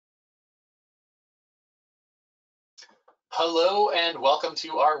Hello and welcome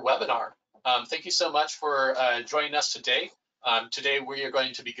to our webinar. Thank you so much for joining us today. Today we are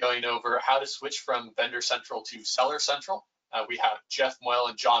going to be going over how to switch from Vendor Central to Seller Central. We have Jeff Moyle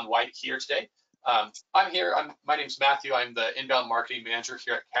and John White here today. My name's Matthew. I'm the inbound marketing manager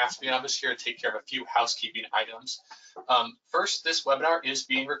here at Kaspien. I'm just here to take care of a few housekeeping items. First, this webinar is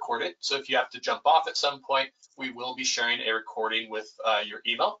being recorded, so if you have to jump off at some point, we will be sharing a recording with your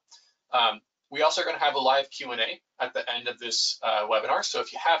email. We also are going to have a live Q&A at the end of this webinar. So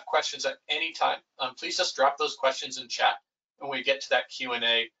if you have questions at any time, please just drop those questions in chat. When we get to that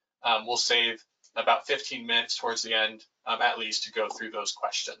Q&A, we'll save about 15 minutes towards the end, at least, to go through those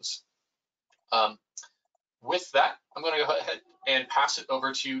questions. With that, I'm going to go ahead and pass it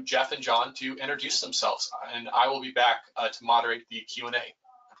over to Jeff and John to introduce themselves, and I will be back to moderate the Q&A.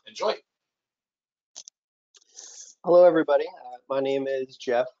 Enjoy. Hello, everybody. My name is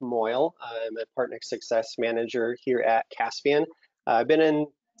Jeff Moyle. I'm a Partner Success Manager here at Kaspien. I've been in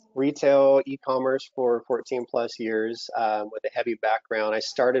retail e-commerce for 14 plus years with a heavy background. I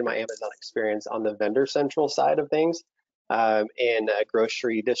started my Amazon experience on the Vendor Central side of things in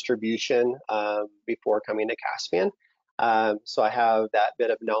grocery distribution before coming to Kaspien. So I have that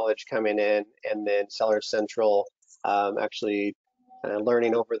bit of knowledge coming in, and then Seller Central actually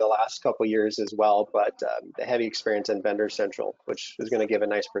learning over the last couple years as well, but the heavy experience in Vendor Central, which is going to give a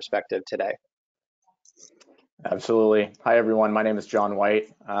nice perspective today. Absolutely. Hi, everyone. My name is John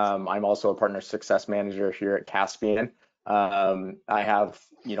White. I'm also a Partner Success Manager here at Kaspien. I have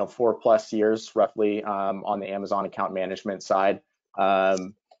 4+ years roughly on the Amazon account management side.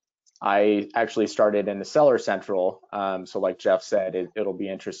 I actually started in the Seller Central, so like Jeff said, it'll be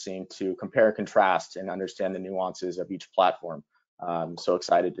interesting to compare and contrast and understand the nuances of each platform. So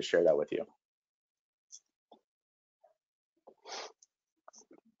excited to share that with you.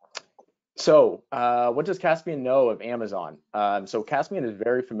 So what does Kaspien know of Amazon? So Kaspien is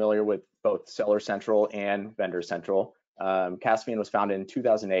very familiar with both Seller Central and Vendor Central. Kaspien was founded in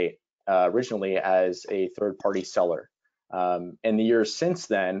 2008, originally as a third-party seller. In the years since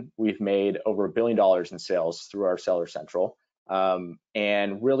then, we've made over $1 billion in sales through our Seller Central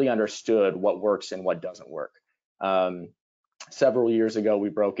and really understood what works and what doesn't work. Several years ago, we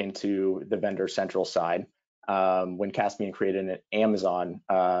broke into the Vendor Central side when Kaspien created an Amazon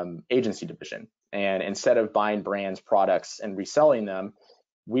agency division. And instead of buying brands, products, and reselling them,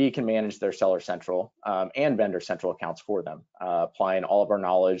 we can manage their Seller Central and Vendor Central accounts for them, applying all of our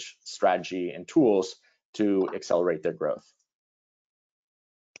knowledge, strategy, and tools to accelerate their growth.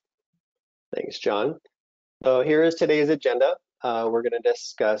 Thanks, John. So here is today's agenda. We're going to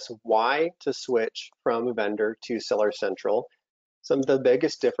discuss why to switch from Vendor to Seller Central, some of the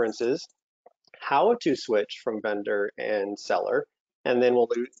biggest differences, how to switch from Vendor and Seller, and then we'll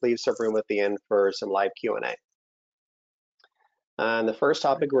leave some room at the end for some live Q&A. And the first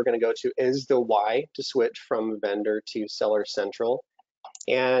topic we're going to go to is the why to switch from Vendor to Seller Central.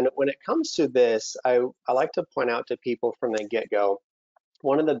 And when it comes to this, I like to point out to people from the get-go,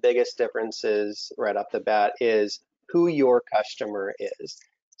 one of the biggest differences right off the bat is who your customer is.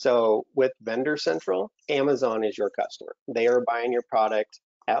 So with Vendor Central, Amazon is your customer. They are buying your product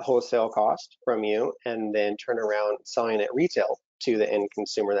at wholesale cost from you and then turn around selling it retail to the end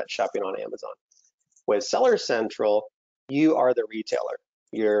consumer that's shopping on Amazon. With Seller Central, you are the retailer.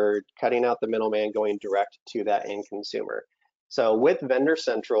 You're cutting out the middleman, going direct to that end consumer. So with Vendor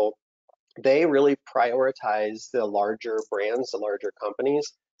Central, they really prioritize the larger brands, the larger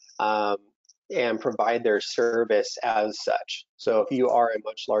companies, and provide their service as such. So if you are a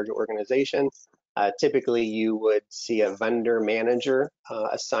much larger organization, typically you would see a vendor manager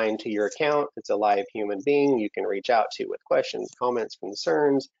assigned to your account. It's a live human being you can reach out to with questions, comments,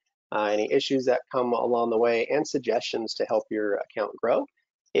 concerns, any issues that come along the way, and suggestions to help your account grow.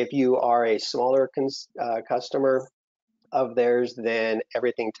 If you are a smaller customer of theirs, then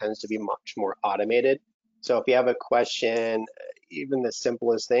everything tends to be much more automated. So if you have a question, even the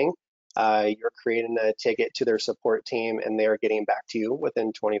simplest thing, you're creating a ticket to their support team and they're getting back to you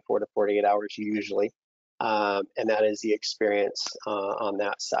within 24 to 48 hours usually. And that is the experience on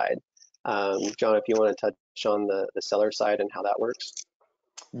that side. John, if you want to touch on the seller side and how that works.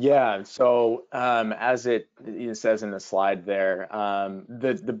 Yeah, so as it says in the slide there,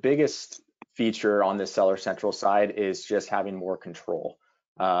 the biggest feature on the Seller Central side is just having more control.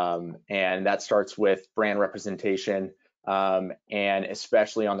 And that starts with brand representation, and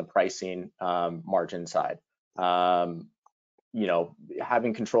especially on the pricing margin side. Having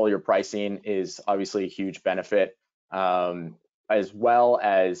control of your pricing is obviously a huge benefit, as well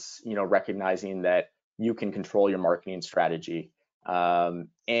as recognizing that you can control your marketing strategy, and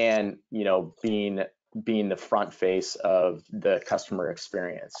being being the front face of the customer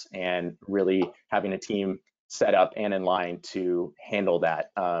experience and really having a team set up and in line to handle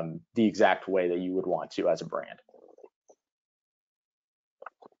that the exact way that you would want to as a brand.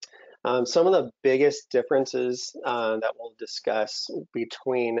 Some of the biggest differences that we'll discuss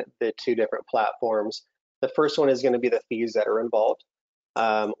between the two different platforms. The first one is going to be the fees that are involved.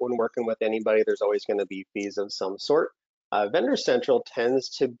 When working with anybody, there's always going to be fees of some sort. Vendor Central tends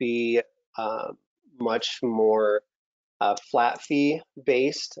to be much more flat fee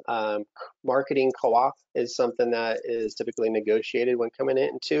based. Marketing co-op is something that is typically negotiated when coming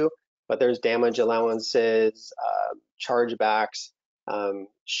into, but there's damage allowances, chargebacks,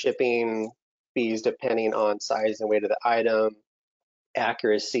 shipping fees depending on size and weight of the item,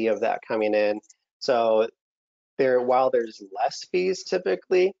 accuracy of that coming in. So while there's less fees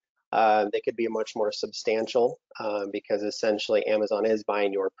typically, they could be much more substantial because essentially Amazon is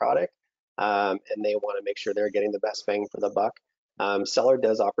buying your product and they want to make sure they're getting the best bang for the buck. Seller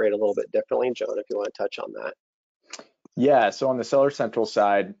does operate a little bit differently. John, if you want to touch on that. Yeah, so on the Seller Central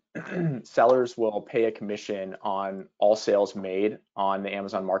side, sellers will pay a commission on all sales made on the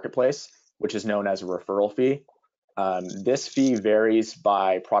Amazon Marketplace, which is known as a referral fee. This fee varies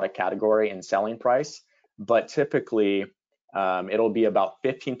by product category and selling price, but typically it'll be about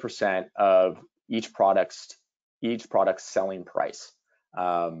 15% of each product's selling price.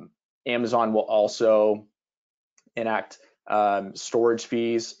 Amazon will also enact storage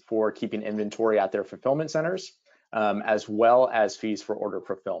fees for keeping inventory at their fulfillment centers, as well as fees for order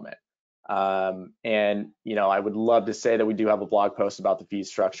fulfillment. And I would love to say that we do have a blog post about the fee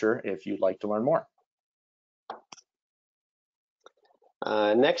structure if you'd like to learn more.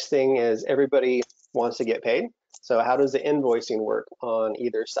 Next thing is everybody wants to get paid. So how does the invoicing work on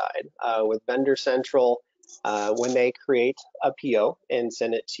either side? With Vendor Central, when they create a PO and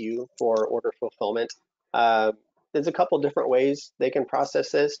send it to you for order fulfillment, there's a couple different ways they can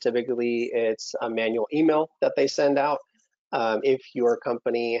process this. Typically, it's a manual email that they send out. If your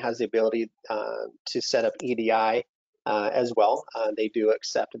company has the ability to set up EDI as well, they do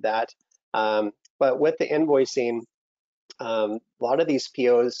accept that. But with the invoicing, a lot of these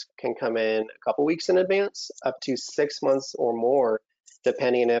POs can come in a couple weeks in advance, up to 6 months or more,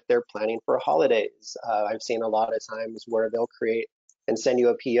 depending if they're planning for holidays. I've seen a lot of times where they'll create and send you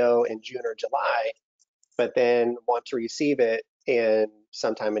a PO in June or July, but then want to receive it in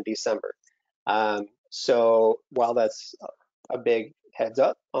sometime in December. So while that's a big heads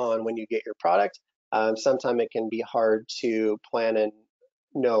up on when you get your product, sometimes it can be hard to plan and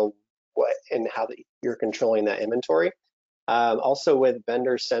know what and how you're controlling that inventory. Also with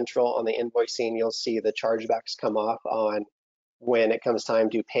Vendor Central on the invoicing, you'll see the chargebacks come off on when it comes time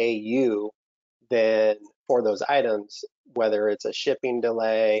to pay you then for those items, whether it's a shipping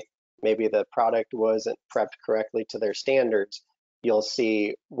delay, maybe the product wasn't prepped correctly to their standards, you'll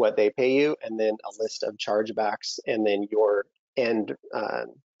see what they pay you and then a list of chargebacks and then your end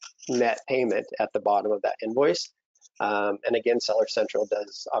net payment at the bottom of that invoice. And again, Seller Central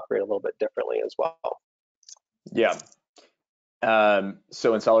does operate a little bit differently as well. Yeah.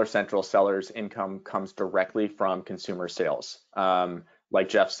 So in Seller Central, sellers' income comes directly from consumer sales. Like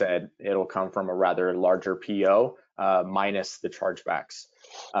Jeff said, it'll come from a rather larger PO minus the chargebacks.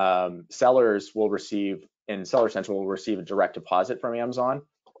 Sellers will receive, in Seller Central, will receive a direct deposit from Amazon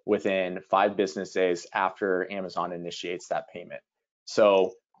within 5 business days after Amazon initiates that payment.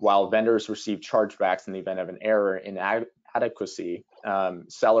 So while vendors receive chargebacks in the event of an error in adequacy,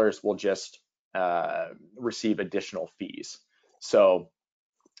 sellers will just receive additional fees. So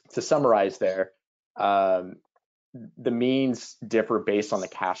to summarize there, the means differ based on the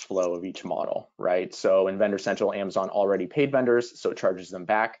cash flow of each model, right? So in Vendor Central, Amazon already paid vendors, so it charges them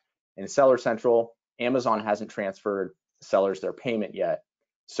back. In Seller Central, Amazon hasn't transferred sellers their payment yet,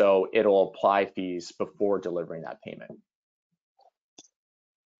 so it'll apply fees before delivering that payment.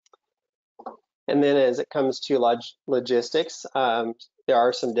 And then as it comes to logistics, there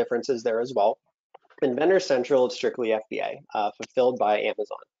are some differences there as well. In Vendor Central, it's strictly FBA, fulfilled by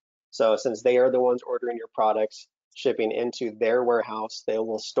Amazon. So since they are the ones ordering your products, shipping into their warehouse, they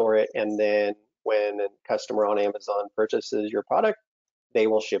will store it, and then when a customer on Amazon purchases your product, they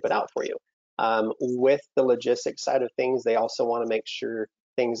will ship it out for you. With the logistics side of things, they also want to make sure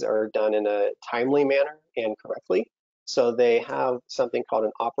things are done in a timely manner and correctly. So they have something called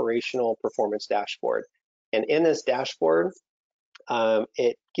an operational performance dashboard. And in this dashboard,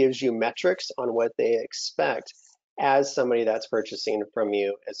 it gives you metrics on what they expect as somebody that's purchasing from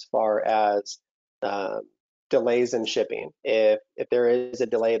you as far as delays in shipping. If there is a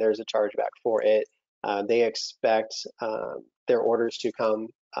delay, there's a chargeback for it. They expect their orders to come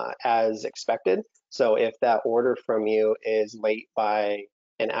as expected. So if that order from you is late by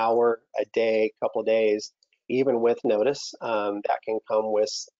an hour, a day, couple of days, even with notice, that can come with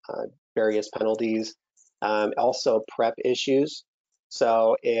various penalties. Also prep issues.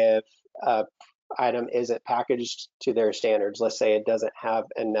 So if a item isn't packaged to their standards, let's say it doesn't have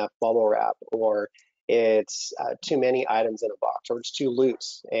enough bubble wrap, or it's too many items in a box, or it's too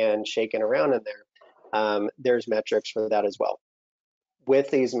loose and shaking around in there, there's metrics for that as well.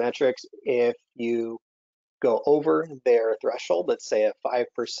 With these metrics, if you go over their threshold, let's say if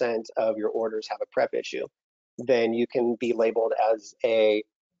 5% of your orders have a prep issue, then you can be labeled as a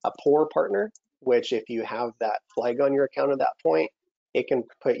poor partner, which if you have that flag on your account at that point, it can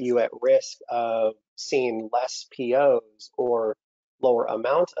put you at risk of seeing less POs or lower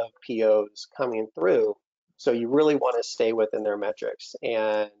amount of POs coming through. So you really want to stay within their metrics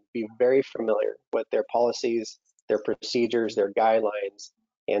and be very familiar with their policies, their procedures, their guidelines,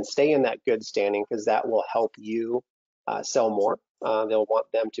 and stay in that good standing, because that will help you sell more. They'll want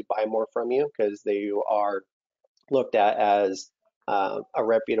them to buy more from you because they are looked at as a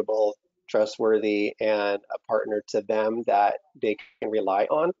reputable, trustworthy, and a partner to them that they can rely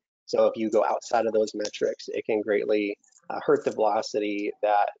on. So if you go outside of those metrics, it can greatly hurt the velocity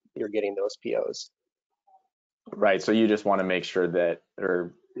that you're getting those POs. Right. So you just want to make sure that,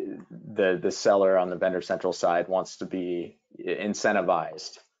 or the seller on the vendor central side wants to be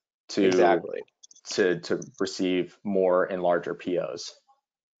incentivized to Exactly. to receive more and larger POs.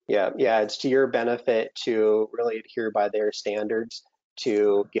 Yeah, it's to your benefit to really adhere by their standards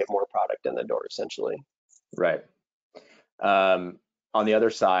to get more product in the door, essentially. Right. On the other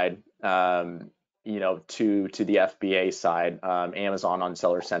side, to the FBA side, Amazon on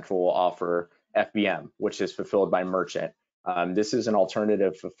Seller Central will offer FBM, which is fulfilled by merchant. This is an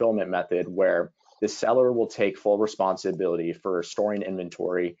alternative fulfillment method where the seller will take full responsibility for storing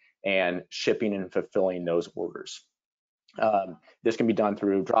inventory and shipping and fulfilling those orders. This can be done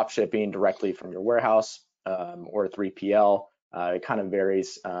through drop shipping directly from your warehouse or 3PL. It kind of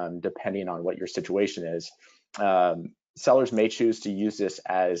varies depending on what your situation is. Sellers may choose to use this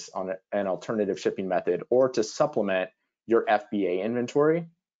as an alternative shipping method, or to supplement your FBA inventory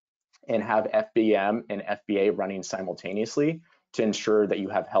and have FBM and FBA running simultaneously to ensure that you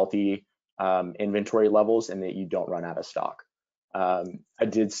have healthy inventory levels and that you don't run out of stock. I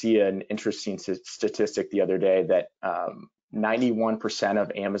did see an interesting statistic the other day that 91%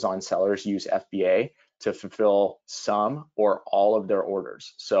 of Amazon sellers use FBA to fulfill some or all of their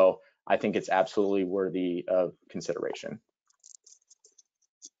orders. So I think it's absolutely worthy of consideration.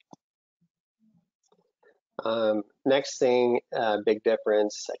 Next thing, big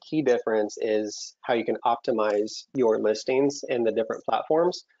difference, a key difference is how you can optimize your listings in the different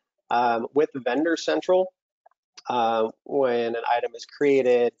platforms. With Vendor Central, when an item is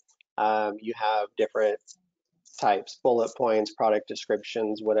created, you have different types, bullet points, product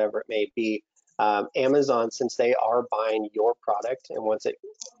descriptions, whatever it may be. Amazon, since they are buying your product, and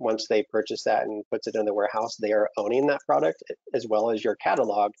once they purchase that and puts it in the warehouse, they are owning that product as well as your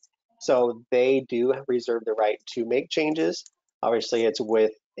catalog. So they do reserve the right to make changes. Obviously, it's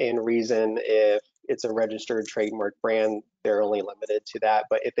within reason. If it's a registered trademark brand, they're only limited to that.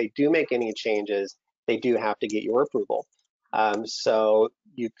 But if they do make any changes, they do have to get your approval. So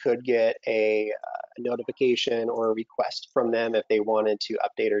you could get a notification or a request from them if they wanted to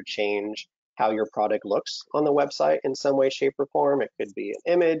update or change how your product looks on the website in some way, shape, or form. It could be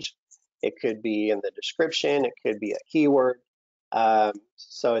an image, it could be in the description, it could be a keyword.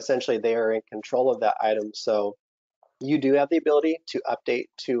 So essentially they are in control of that item. So you do have the ability to update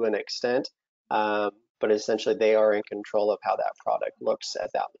to an extent, but essentially they are in control of how that product looks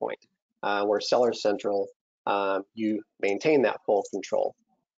at that point. Where Seller Central, you maintain that full control.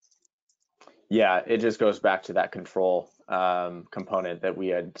 Yeah, it just goes back to that control component that we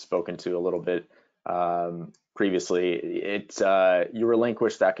had spoken to a little bit previously. It's you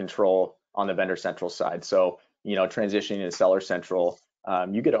relinquish that control on the Vendor Central side. So, transitioning to Seller Central,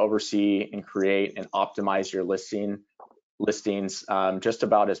 you get to oversee and create and optimize your listings just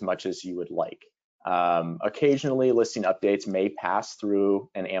about as much as you would like. Occasionally, listing updates may pass through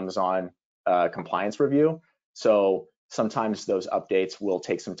an Amazon compliance review. So sometimes those updates will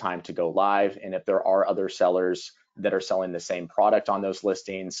take some time to go live. And if there are other sellers that are selling the same product on those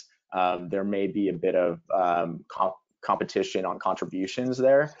listings, there may be a bit of competition on contributions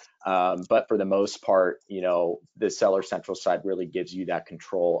there. But for the most part, the Seller Central side really gives you that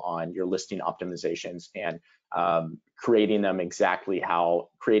control on your listing optimizations and creating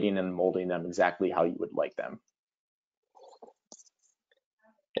and molding them exactly how you would like them.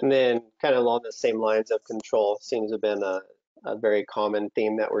 And then kind of along the same lines of control, seems to have been a very common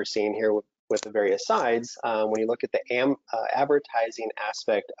theme that we're seeing here with the various sides. When you look at the advertising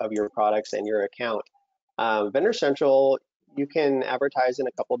aspect of your products and your account, Vendor Central, you can advertise in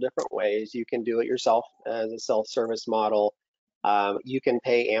a couple different ways. You can do it yourself as a self-service model. You can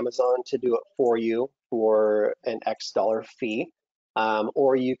pay Amazon to do it for you for an X dollar fee,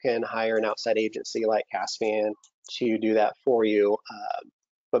 or you can hire an outside agency like Kaspien to do that for you.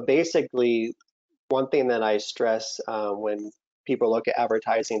 But basically, one thing that I stress when people look at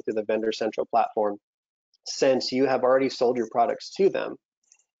advertising through the Vendor Central platform, since you have already sold your products to them,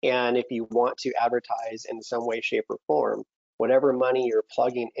 and if you want to advertise in some way, shape, or form, whatever money you're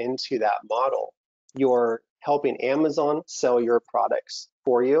plugging into that model, you're helping Amazon sell your products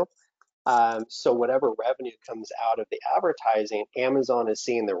for you. So whatever revenue comes out of the advertising, Amazon is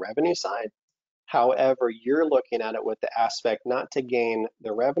seeing the revenue side. However, you're looking at it with the aspect not to gain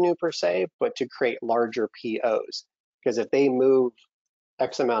the revenue per se, but to create larger POs. Because if they move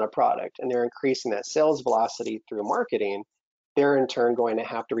X amount of product and they're increasing that sales velocity through marketing, they're in turn going to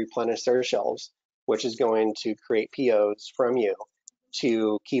have to replenish their shelves, which is going to create POs from you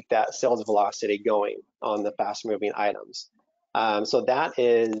to keep that sales velocity going on the fast moving items. So that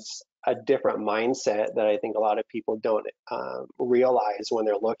is a different mindset that I think a lot of people don't realize when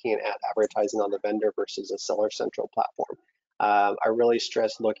they're looking at advertising on the vendor versus a seller central platform. I really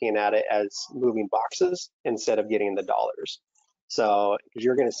stress looking at it as moving boxes instead of getting the dollars. So, because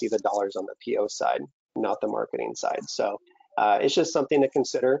you're going to see the dollars on the PO side, not the marketing side. So, it's just something to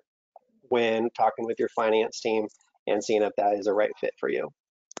consider when talking with your finance team and seeing if that is a right fit for you.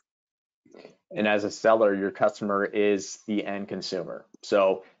 And as a seller, your customer is the end consumer.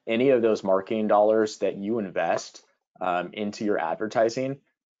 So any of those marketing dollars that you invest into your advertising,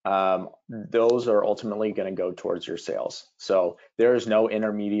 those are ultimately going to go towards your sales. So there is no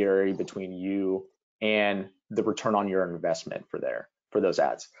intermediary between you and the return on your investment for those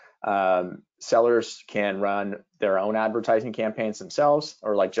ads. Sellers can run their own advertising campaigns themselves,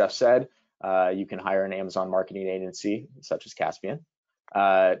 or like Jeff said, you can hire an Amazon marketing agency such as Kaspien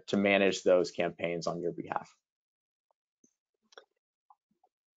to manage those campaigns on your behalf.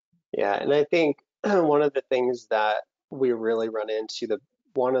 Yeah, and I think one of the things that we really run into,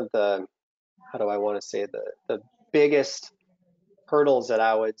 one of the, how do I want to say, the biggest hurdles that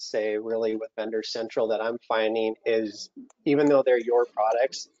I would say really with Vendor Central that I'm finding is, even though they're your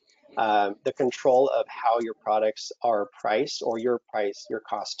products, the control of how your products are priced, or your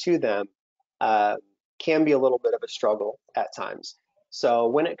cost to them, can be a little bit of a struggle at times. So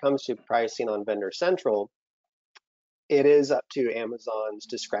when it comes to pricing on Vendor Central, it is up to Amazon's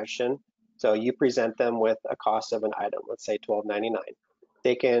discretion. So you present them with a cost of an item, let's say $12.99.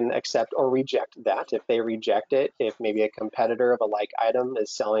 They can accept or reject that. If they reject it, if maybe a competitor of a like item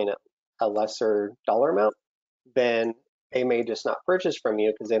is selling at a lesser dollar amount, then they may just not purchase from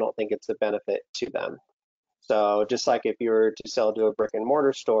you because they don't think it's a benefit to them. So just like if you were to sell to a brick and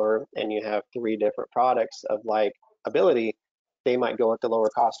mortar store and you have 3 different products of like ability, they might go with the lower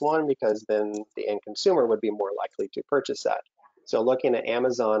cost one because then the end consumer would be more likely to purchase that. So looking at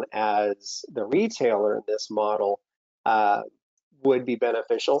Amazon as the retailer in this model would be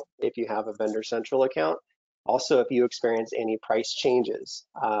beneficial if you have a Vendor Central account. Also, if you experience any price changes,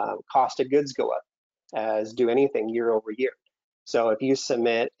 cost of goods go up, as do anything year over year. So if you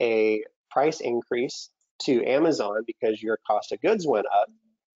submit a price increase to Amazon because your cost of goods went up,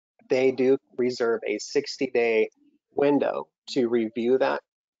 they do reserve a 60-day window to review that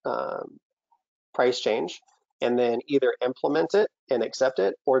price change and then either implement it and accept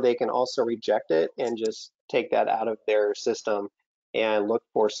it, or they can also reject it and just take that out of their system and look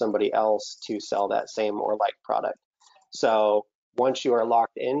for somebody else to sell that same or like product. So once you are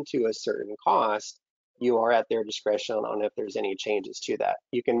locked into a certain cost, you are at their discretion on if there's any changes to that.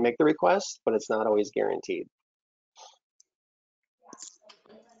 You can make the request, but it's not always guaranteed.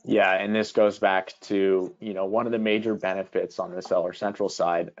 Yeah, and this goes back to, one of the major benefits on the Seller Central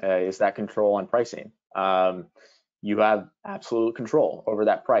side is that control on pricing. You have absolute control over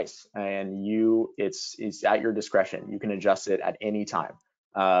that price, and it's at your discretion. You can adjust it at any time.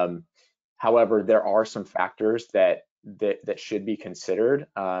 However, there are some factors that should be considered.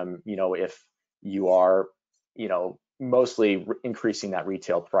 If you are, mostly increasing that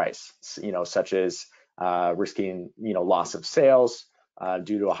retail price, such as risking, loss of sales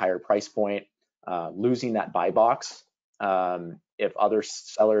due to a higher price point, losing that buy box. If other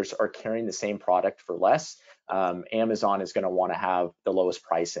sellers are carrying the same product for less, Amazon is going to want to have the lowest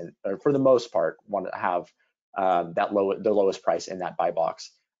price, or for the most part, want to have the lowest price in that buy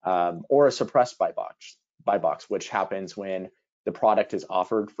box, or a suppressed buy box, which happens when the product is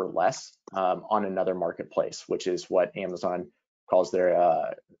offered for less on another marketplace, which is what Amazon calls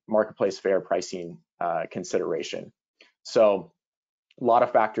their marketplace fair pricing consideration. So a lot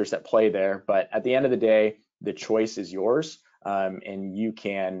of factors that play there, but at the end of the day, the choice is yours, and you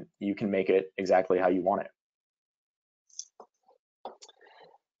can make it exactly how you want it.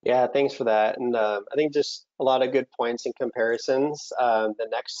 Yeah, thanks for that. And I think just a lot of good points and comparisons. The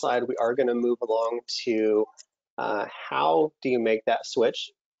next slide, we are going to move along to how do you make that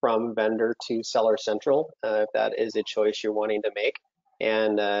switch from vendor to seller central, if that is a choice you're wanting to make.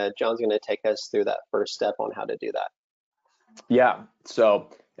 And John's going to take us through that first step on how to do that. Yeah, so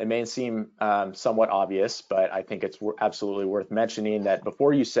it may seem somewhat obvious, but I think it's absolutely worth mentioning that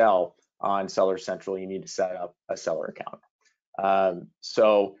before you sell on Seller Central, you need to set up a seller account.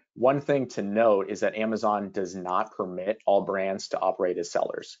 So one thing to note is that Amazon does not permit all brands to operate as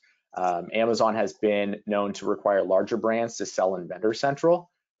sellers. Amazon has been known to require larger brands to sell in Vendor Central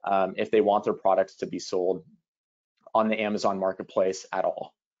if they want their products to be sold on the Amazon marketplace at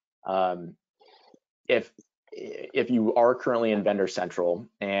all. If you are currently in Vendor Central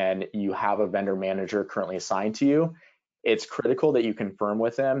and you have a vendor manager currently assigned to you, it's critical that you confirm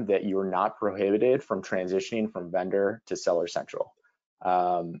with them that you are not prohibited from transitioning from vendor to Seller Central.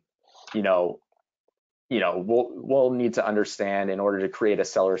 We'll need to understand, in order to create a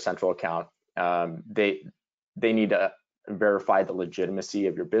Seller Central account, they need to verify the legitimacy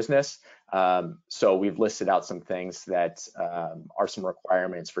of your business. So we've listed out some things that are some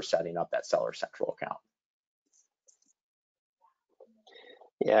requirements for setting up that Seller Central account.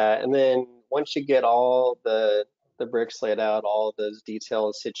 Yeah, and then once you get all the bricks laid out, all of those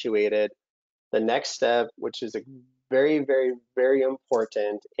details situated, the next step, which is a very, very, very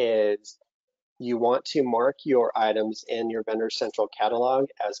important, is you want to mark your items in your Vendor Central catalog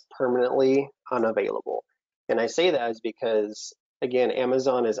as permanently unavailable. And I say that is because, again,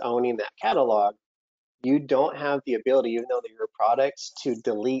 Amazon is owning that catalog. You don't have the ability, even though they're your products, to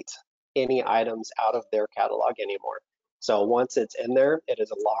delete any items out of their catalog anymore. So once it's in there, it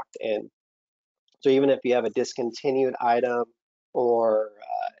is locked in. So even if you have a discontinued item, or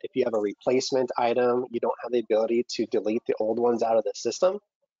if you have a replacement item, you don't have the ability to delete the old ones out of the system.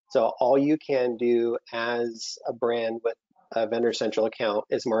 So all you can do as a brand with a Vendor Central account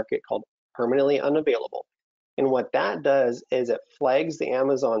is mark it called permanently unavailable. And what that does is it flags the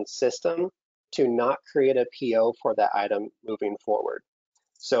Amazon system to not create a PO for that item moving forward.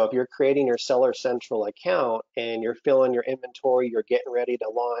 So if you're creating your Seller Central account and you're filling your inventory, you're getting ready to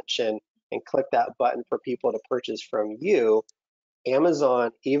launch and click that button for people to purchase from you,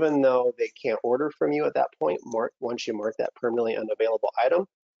 Amazon, even though they can't order from you at that point, once you mark that permanently unavailable item,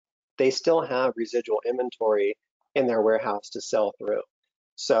 they still have residual inventory in their warehouse to sell through.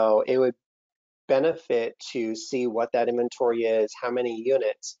 So it would benefit to see what that inventory is, how many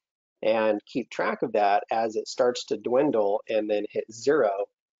units, and keep track of that. As it starts to dwindle and then hit zero,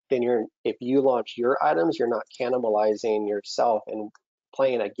 then if you launch your items, you're not cannibalizing yourself and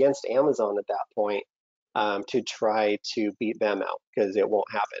playing against Amazon at that point to try to beat them out, because it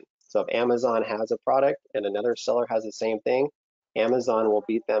won't happen. So if Amazon has a product and another seller has the same thing, Amazon will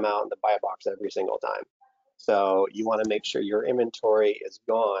beat them out in the buy box every single time. So you want to make sure your inventory is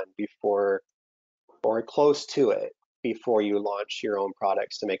gone before, or close to it, before you launch your own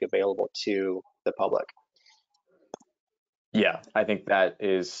products to make available to the public. Yeah, I think that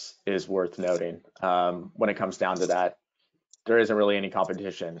is worth noting. When it comes down to that, there isn't really any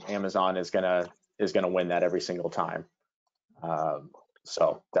competition. Amazon is gonna win that every single time.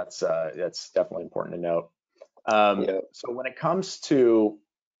 So that's definitely important to note. So when it comes to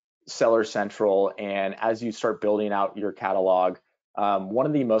Seller Central, and as you start building out your catalog, one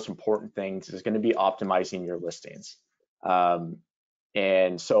of the most important things is going to be optimizing your listings.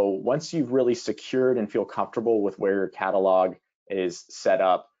 And so once you've really secured and feel comfortable with where your catalog is set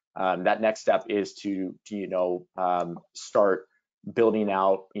up, that next step is to start building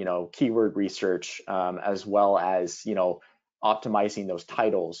out keyword research, as well as optimizing those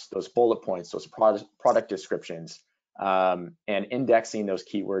titles, those bullet points, those product descriptions, and indexing those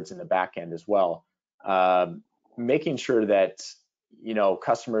keywords in the back end as well, making sure that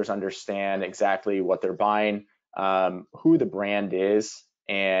customers understand exactly what they're buying, who the brand is,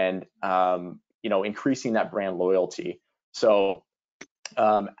 and increasing that brand loyalty. So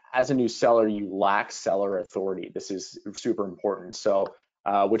as a new seller, you lack seller authority. This is super important. So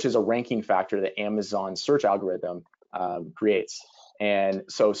which is a ranking factor that Amazon's search algorithm creates. And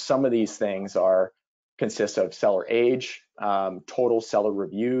so some of these things consist of seller age, total seller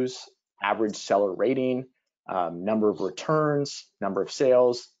reviews, average seller rating, number of returns, number of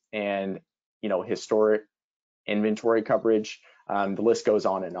sales, and historic inventory coverage. The list goes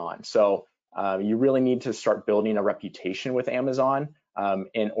on and on. So You really need to start building a reputation with Amazon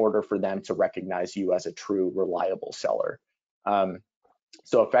in order for them to recognize you as a true reliable seller.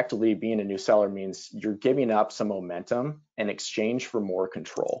 So effectively, being a new seller means you're giving up some momentum in exchange for more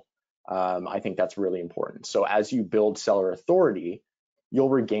control. I think that's really important. So as you build seller authority, you'll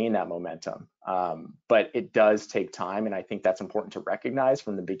regain that momentum. But it does take time, and I think that's important to recognize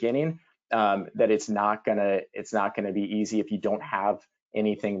from the beginning, that it's not gonna be easy if you don't have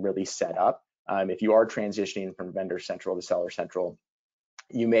anything really set up. If you are transitioning from Vendor Central to Seller Central,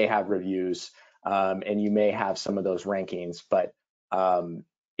 you may have reviews and you may have some of those rankings, but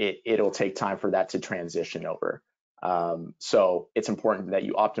it'll take time for that to transition over. So it's important that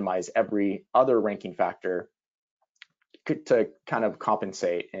you optimize every other ranking factor to kind of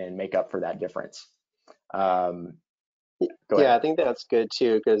compensate and make up for that difference. Go Yeah, ahead. I think that's good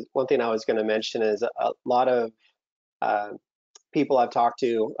too, because one thing I was going to mention is a lot of uh, people I've talked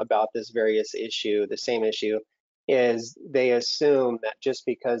to about this various issue, the same issue, is they assume that just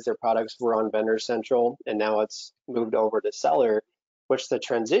because their products were on Vendor Central and now it's moved over to Seller, which the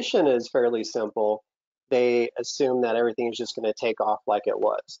transition is fairly simple, they assume that everything is just going to take off like it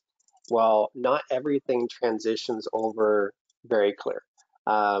was. Well, not everything transitions over very clear.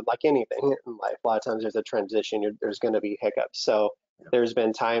 Like anything in life, a lot of times there's a transition, there's going to be hiccups. So there's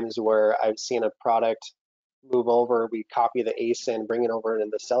been times where I've seen a product move over, we copy the ASIN, bring it over in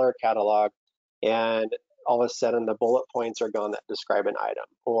the seller catalog, and all of a sudden the bullet points are gone that describe an item,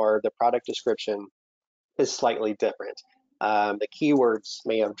 or the product description is slightly different. The keywords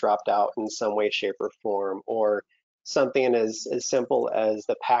may have dropped out in some way, shape, or form, or something as simple as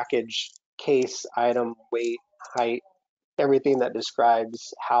the package, case, item, weight, height, everything that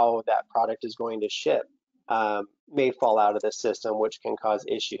describes how that product is going to ship may fall out of the system, which can cause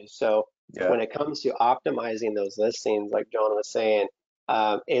issues. So Yeah. when it comes to optimizing those listings, like John was saying,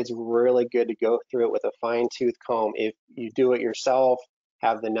 it's really good to go through it with a fine-tooth comb. If you do it yourself,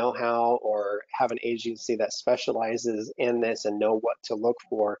 have the know-how, or have an agency that specializes in this and know what to look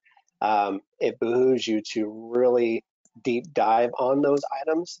for, it behooves you to really deep dive on those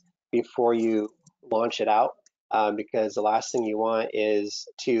items before you launch it out, because the last thing you want is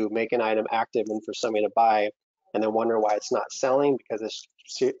to make an item active and for somebody to buy and then wonder why it's not selling, because it's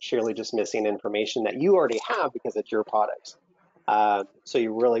surely just missing information that you already have because it's your products. So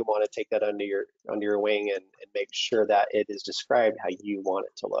you really want to take that under your wing and make sure that it is described how you want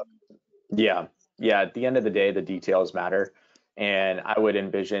it to look. Yeah, yeah. At the end of the day, the details matter, and I would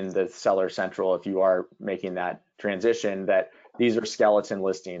envision the Seller Central, if you are making that transition, that these are skeleton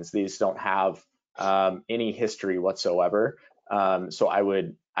listings. These don't have any history whatsoever. So I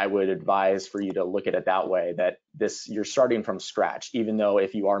would advise for you to look at it that way. That you're starting from scratch, even though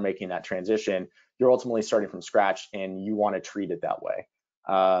if you are making that transition, you're ultimately starting from scratch, and you want to treat it that way.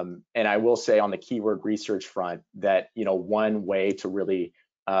 And I will say on the keyword research front that one way to really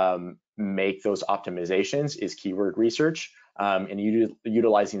make those optimizations is keyword research, and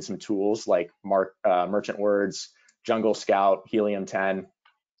utilizing some tools like Merchant Words, Jungle Scout, Helium 10,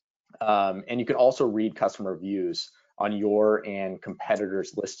 and you can also read customer reviews on your and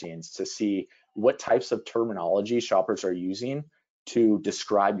competitors' listings to see what types of terminology shoppers are using to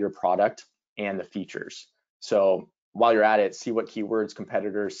describe your product and the features. So while you're at it, see what keywords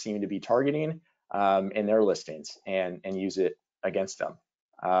competitors seem to be targeting in their listings and use it against them.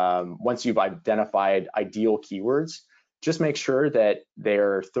 Once you've identified ideal keywords, just make sure that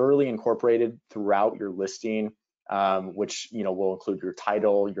they're thoroughly incorporated throughout your listing, which will include your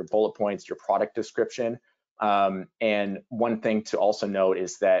title, your bullet points, your product description. And one thing to also note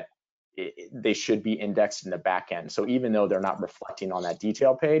is that they should be indexed in the back end. So even though they're not reflecting on that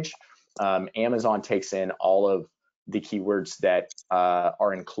detail page, Amazon takes in all of the keywords that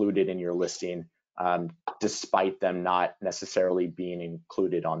are included in your listing, despite them not necessarily being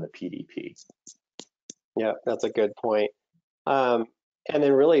included on the PDP. Yeah, that's a good point. Um, and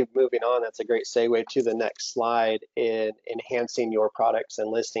then really moving on, that's a great segue to the next slide. In enhancing your products and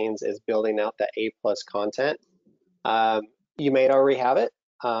listings is building out the A+ content. You may already have it,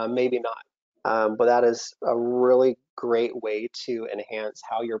 maybe not, but that is a really great way to enhance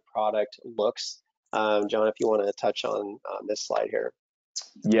how your product looks. John, if you want to touch on this slide here.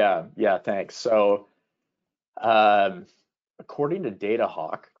 Yeah, thanks. So um, according to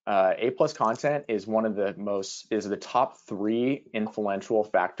DataHawk, A+ content is the top 3 influential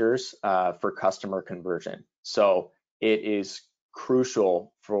factors for customer conversion. So it is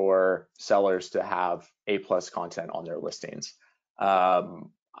crucial for sellers to have A+ content on their listings.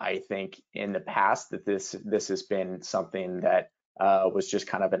 I think in the past that this has been something that was just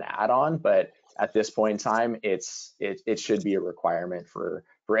kind of an add-on, but at this point in time, it should be a requirement for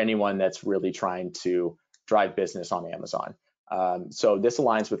for anyone that's really trying to drive business on Amazon. So this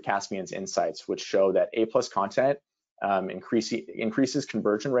aligns with Kaspien's insights, which show that A+ content increases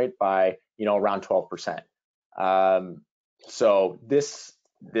conversion rate by around 12%. So this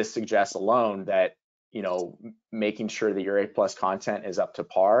suggests alone that making sure that your A+ content is up to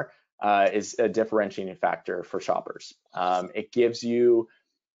par is a differentiating factor for shoppers. It gives you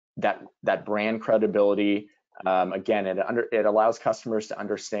that brand credibility. Again, it allows customers to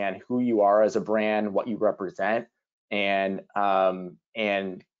understand who you are as a brand, what you represent, and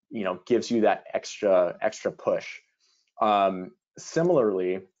gives you that extra push.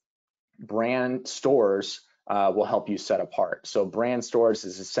 Similarly, brand stores will help you set apart. So brand stores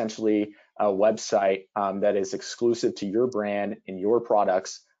is essentially a website that is exclusive to your brand and your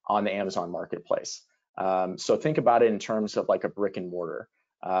products on the Amazon marketplace. So think about it in terms of like a brick and mortar.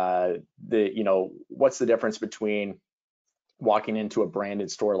 What's the difference between walking into a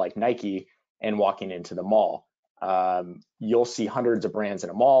branded store like Nike and walking into the mall? You'll see hundreds of brands in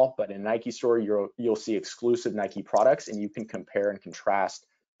a mall, but in a Nike store, you'll see exclusive Nike products, and you can compare and contrast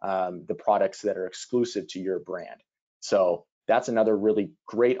the products that are exclusive to your brand. So that's another really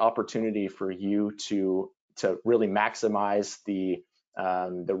great opportunity for you to really maximize the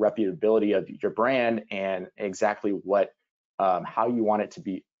reputability of your brand and exactly how you want it to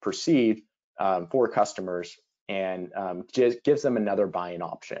be perceived for customers, and just gives them another buying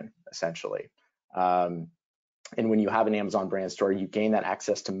option, essentially. And when you have an Amazon brand store, you gain that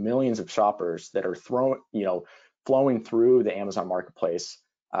access to millions of shoppers that are flowing through the Amazon marketplace.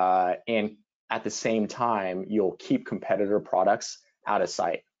 And at the same time, you'll keep competitor products out of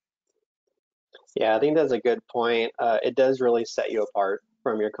sight. Yeah, I think that's a good point. It does really set you apart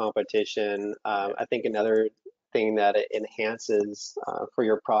from your competition. I think another thing that it enhances for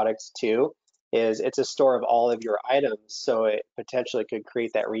your products too is it's a store of all of your items, so it potentially could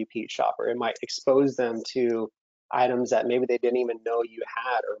create that repeat shopper. It might expose them to items that maybe they didn't even know you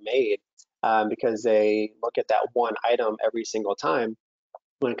had or made, because they look at that one item every single time.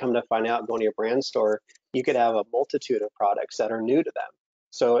 When it come to find out, going to your brand store, you could have a multitude of products that are new to them.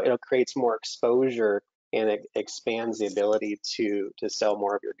 So it creates more exposure, and it expands the ability to sell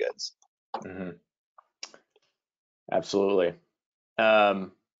more of your goods. Mm-hmm. Absolutely.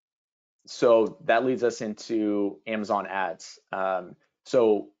 So that leads us into Amazon ads.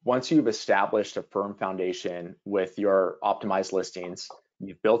 So once you've established a firm foundation with your optimized listings,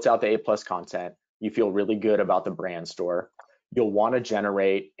 you've built out the A+ content, you feel really good about the brand store, you'll want to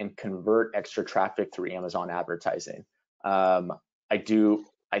generate and convert extra traffic through Amazon advertising.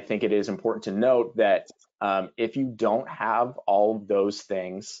 I think it is important to note that if you don't have all of those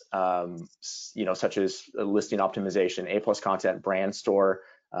things, such as listing optimization, A+ content, brand store,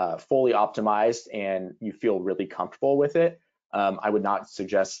 fully optimized, and you feel really comfortable with it, I would not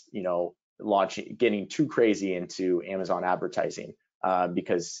suggest getting too crazy into Amazon advertising,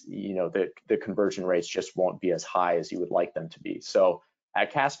 because the conversion rates just won't be as high as you would like them to be. So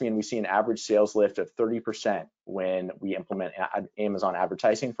at Kaspien, we see an average sales lift of 30% when we implement Amazon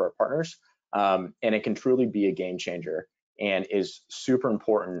advertising for our partners, and it can truly be a game changer and is super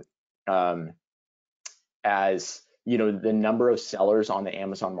important as the number of sellers on the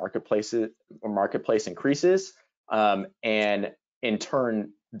Amazon marketplace increases, and in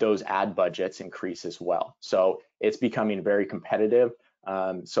turn those ad budgets increase as well. So it's becoming very competitive.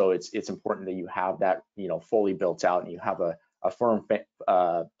 So it's important that you have that fully built out, and you have a firm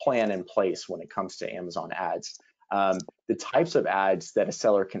plan in place when it comes to Amazon ads. The types of ads that a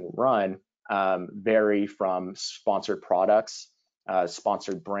seller can run vary from sponsored products,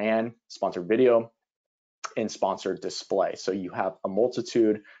 sponsored brand, sponsored video, and sponsored display. So you have a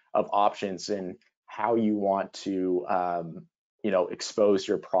multitude of options in how you want to expose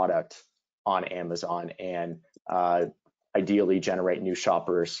your product on Amazon, and ideally generate new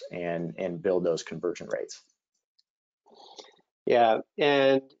shoppers and build those conversion rates. Yeah,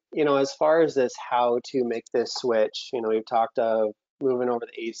 and as far as this, how to make this switch, we've talked of moving over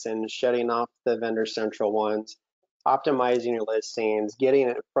the ASIN, shutting off the vendor central ones, optimizing your listings, getting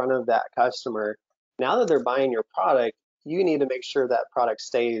in front of that customer. Now that they're buying your product, you need to make sure that product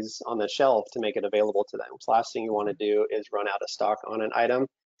stays on the shelf to make it available to them. So last thing you want to do is run out of stock on an item.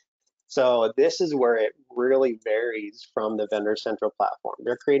 So this is where it really varies from the vendor central platform.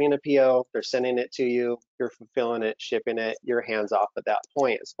 They're creating a PO, they're sending it to you, you're fulfilling it, shipping it, you're hands off at that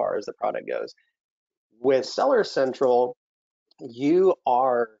point as far as the product goes. With Seller Central, you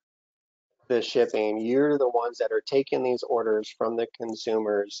are the shipping. You're the ones that are taking these orders from the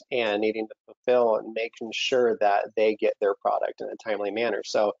consumers and needing to fulfill and making sure that they get their product in a timely manner.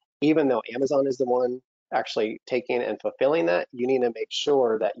 So even though Amazon is the one actually taking and fulfilling that, you need to make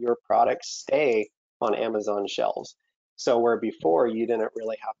sure that your products stay on Amazon shelves. So where before you didn't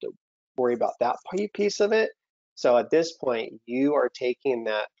really have to worry about that piece of it. So at this point, you are taking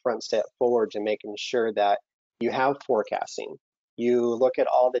that front step forward to making sure that you have forecasting. You look at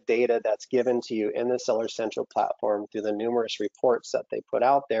all the data that's given to you in the Seller Central platform through the numerous reports that they put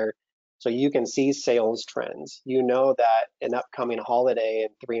out there. So you can see sales trends. You know that an upcoming holiday in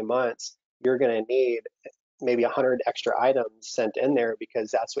 3 months, you're going to need maybe 100 extra items sent in there because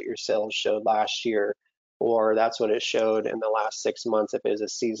that's what your sales showed last year, or that's what it showed in the last 6 months if it was a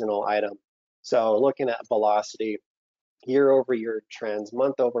seasonal item. So looking at velocity, year over year trends,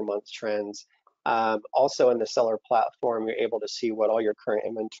 month over month trends. Also in the seller platform, you're able to see what all your current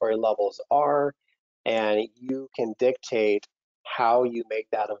inventory levels are, and you can dictate how you make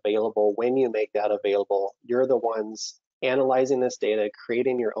that available, when you make that available. You're the ones analyzing this data,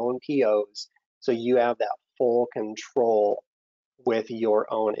 creating your own POs, so you have that full control with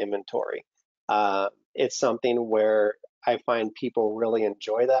your own inventory. It's something where I find people really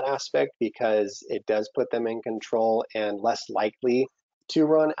enjoy that aspect because it does put them in control and less likely to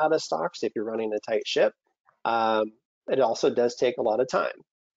run out of stocks if you're running a tight ship. It also does take a lot of time.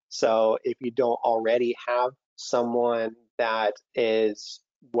 So if you don't already have someone that is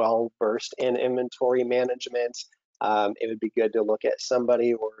well versed in inventory management, it would be good to look at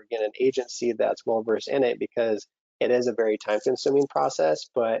somebody or again an agency that's well versed in it because it is a very time consuming process,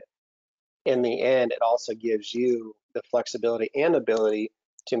 but in the end, it also gives you the flexibility and ability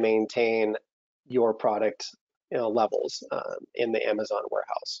to maintain your product levels in the Amazon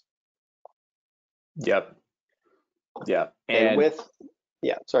warehouse. Yep. Yep. And with,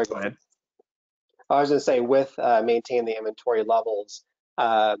 sorry, go ahead. I was going to say with maintaining the inventory levels,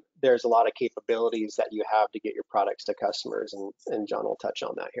 there's a lot of capabilities that you have to get your products to customers, and John will touch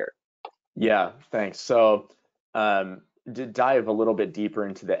on that here. Yeah, thanks. So to dive a little bit deeper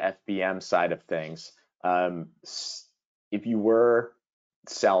into the FBM side of things, if you were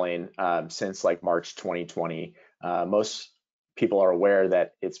selling since like March 2020, most people are aware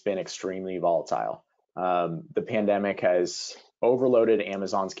that it's been extremely volatile. The pandemic has overloaded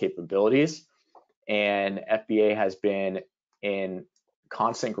Amazon's capabilities, and FBA has been in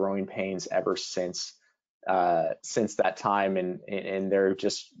constant growing pains ever since that time, and they're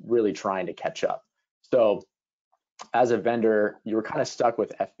just really trying to catch up. So as a vendor, you were kind of stuck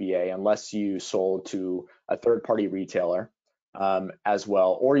with FBA unless you sold to a third-party retailer as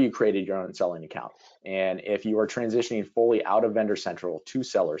well, or you created your own selling account. And if you are transitioning fully out of Vendor Central to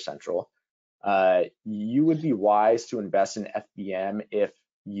Seller Central, you would be wise to invest in FBM if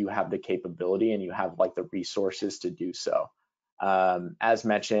you have the capability and you have like the resources to do so. As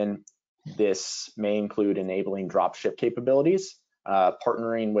mentioned, this may include enabling dropship capabilities,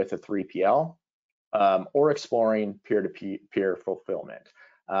 partnering with a 3PL, or exploring peer-to-peer fulfillment.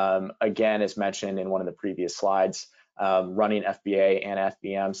 Again, as mentioned in one of the previous slides, running FBA and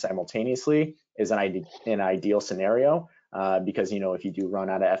FBM simultaneously is an ideal scenario because if you do run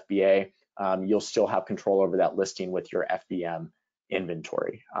out of FBA, you'll still have control over that listing with your FBM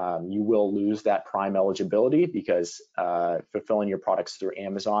inventory. You will lose that Prime eligibility because fulfilling your products through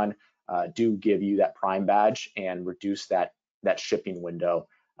Amazon do give you that Prime badge and reduce that shipping window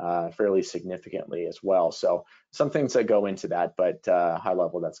fairly significantly as well. So some things that go into that, but high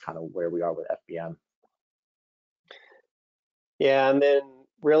level, that's kind of where we are with FBM. Yeah, and then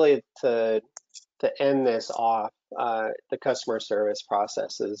really to end this off, the customer service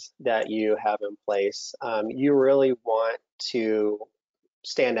processes that you have in place, you really want to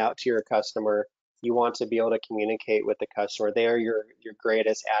stand out to your customer. You want to be able to communicate with the customer. They are your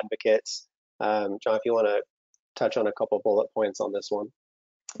greatest advocates. John, if you want to touch on a couple bullet points on this one.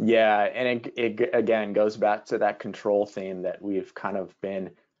 Yeah, and it again goes back to that control theme that we've kind of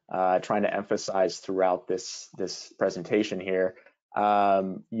been trying to emphasize throughout this presentation here.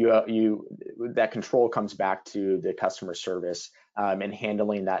 That control comes back to the customer service and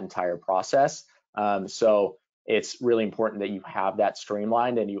handling that entire process. So it's really important that you have that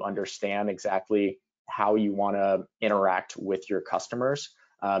streamlined and you understand exactly how you want to interact with your customers.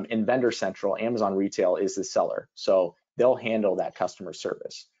 In Vendor Central, Amazon Retail is the seller, so they'll handle that customer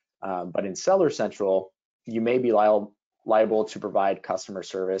service. But in Seller Central, you may be liable to provide customer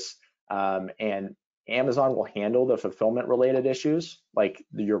service, and Amazon will handle the fulfillment related issues like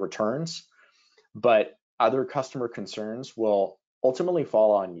your returns, but other customer concerns will ultimately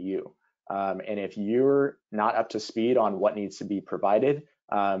fall on you. And if you're not up to speed on what needs to be provided,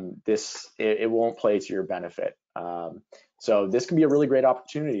 it won't play to your benefit. So this can be a really great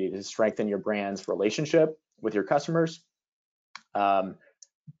opportunity to strengthen your brand's relationship with your customers. But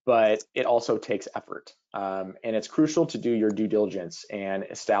but it also takes effort. And it's crucial to do your due diligence and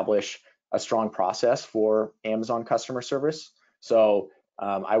establish a strong process for Amazon customer service. So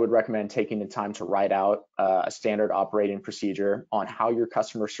I would recommend taking the time to write out a standard operating procedure on how your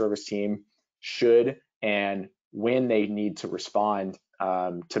customer service team should and when they need to respond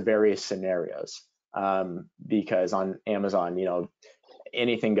to various scenarios. Because on Amazon,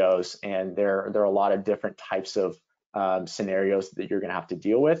 anything goes, and there are a lot of different types of scenarios that you're going to have to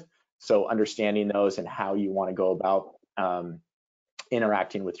deal with. So understanding those and how you want to go about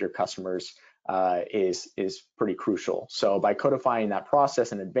interacting with your customers is pretty crucial. So by codifying that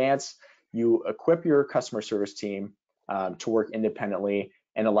process in advance, you equip your customer service team to work independently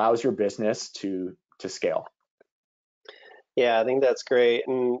and allows your business to scale. Yeah, I think that's great.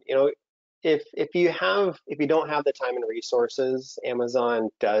 And if you don't have the time and resources, Amazon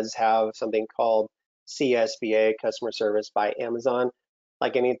does have something called CSBA, Customer Service by Amazon.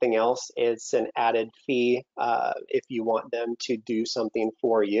 Like anything else, it's an added fee if you want them to do something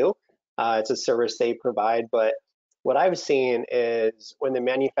for you. It's a service they provide, but what I've seen is when the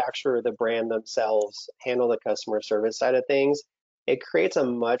manufacturer or the brand themselves handle the customer service side of things, it creates a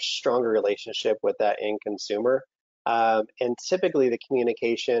much stronger relationship with that end consumer. And typically the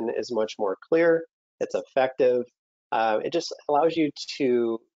communication is much more clear, it's effective. It just allows you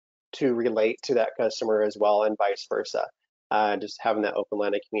to relate to that customer as well, and vice versa. Just having that open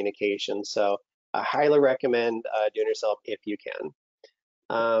line of communication. So I highly recommend doing it yourself if you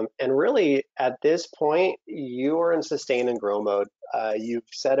can. And really, at this point, you are in sustain and grow mode. You've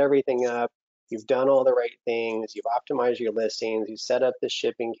set everything up. You've done all the right things. You've optimized your listings. You've set up the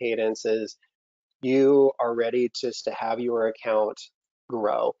shipping cadences. You are ready just to have your account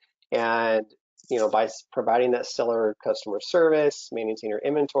grow. And by providing that stellar customer service, maintaining your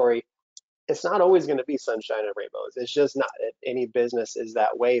inventory, it's not always going to be sunshine and rainbows. It's just not. Any business is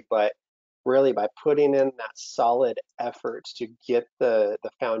that way, but really by putting in that solid effort to get the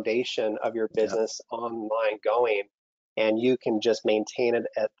foundation of your business online going, and you can just maintain it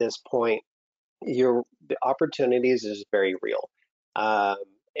at this point, the opportunities is very real.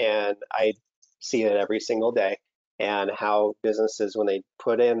 And I see it every single day, and how businesses, when they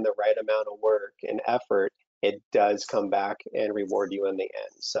put in the right amount of work and effort, it does come back and reward you in the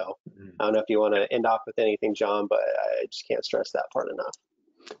end. So I don't know if you want to end off with anything, John, but I just can't stress that part enough.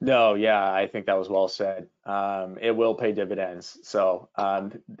 No, yeah, I think that was well said. It will pay dividends. So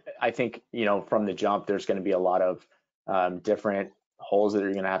I think, from the jump, there's going to be a lot of different holes that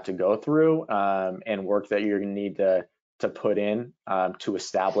you're going to have to go through and work that you're going to need to put in to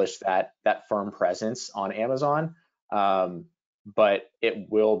establish that firm presence on Amazon. But it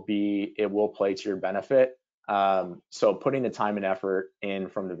will play to your benefit. So putting the time and effort in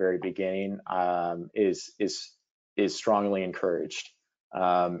from the very beginning is strongly encouraged.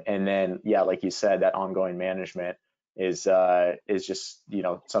 And then, yeah, like you said, that ongoing management is just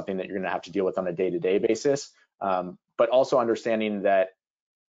something that you're going to have to deal with on a day-to-day basis. But also understanding that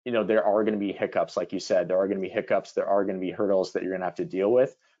there are going to be hiccups, like you said, there are going to be hiccups, there are going to be hurdles that you're going to have to deal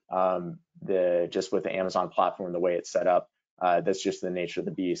with. Just with the Amazon platform, the way it's set up, that's just the nature of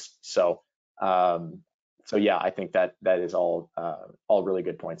the beast. So yeah, I think that is all really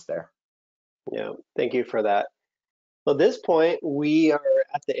good points there. Yeah, thank you for that. Well, at this point, we are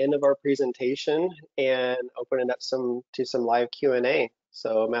at the end of our presentation and opening up to some live Q&A.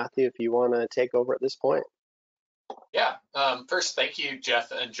 So Matthew, if you want to take over at this point. Yeah, first, thank you,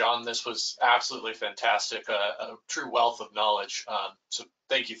 Jeff and John. This was absolutely fantastic, a true wealth of knowledge. So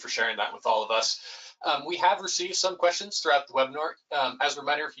thank you for sharing that with all of us. We have received some questions throughout the webinar. As a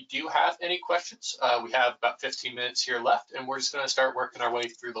reminder, if you do have any questions, we have about 15 minutes here left, and we're just going to start working our way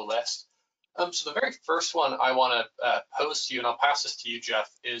through the list. So the very first one I want to pose to you, and I'll pass this to you, Jeff,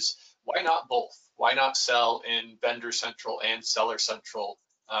 is why not both? Why not sell in Vendor Central and Seller Central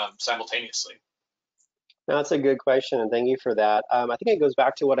simultaneously? No, that's a good question, and thank you for that. I think it goes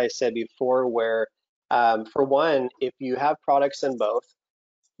back to what I said before, where for one, if you have products in both,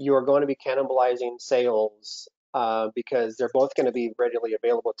 you are going to be cannibalizing sales because they're both going to be readily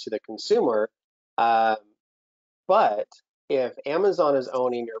available to the consumer. But if Amazon is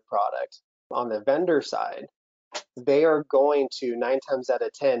owning your product on the vendor side, they are going to 9 times out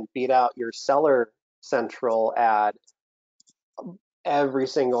of 10 beat out your Seller Central ad every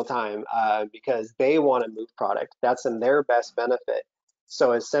single time because they want to move product. That's in their best benefit.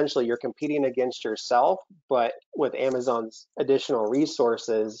 So essentially, you're competing against yourself, but with Amazon's additional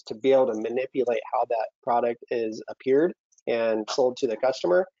resources to be able to manipulate how that product is appeared and sold to the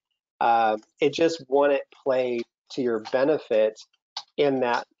customer, it just wouldn't play to your benefit in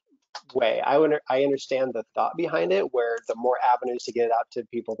that way. I understand the thought behind it, where the more avenues to get it out to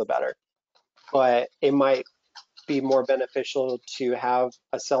people, the better. But it might be more beneficial to have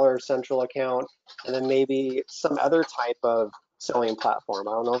a seller central account and then maybe some other type of selling platform.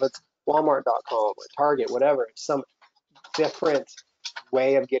 I don't know if it's Walmart.com or Target, whatever, some different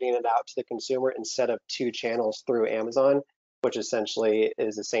way of getting it out to the consumer instead of two channels through Amazon, which essentially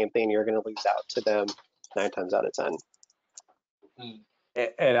is the same thing. You're going to lose out to them 9 times out of 10. Mm.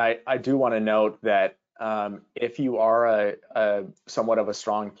 And I do want to note that if you are a somewhat of a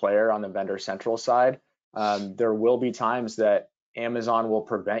strong player on the vendor central side, there will be times that Amazon will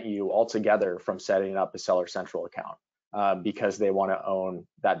prevent you altogether from setting up a seller central account because they want to own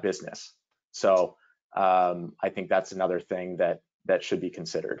that business. So I think that's another thing that should be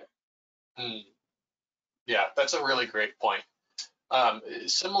considered. Mm. Yeah, that's a really great point.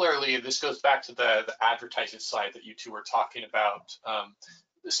 Similarly, this goes back to the advertising side that you two were talking about,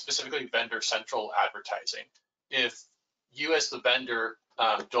 specifically vendor central advertising. If you as the vendor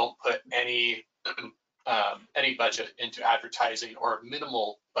don't put any budget into advertising or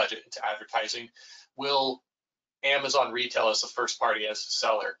minimal budget into advertising, will Amazon retail as the first party as a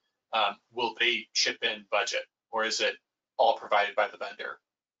seller, will they chip in budget, or is it all provided by the vendor?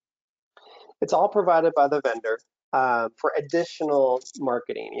 It's all provided by the vendor for additional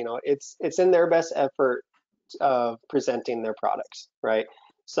marketing. You know, it's in their best effort of presenting their products, right?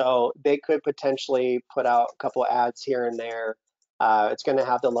 So they could potentially put out a couple ads here and there. It's going to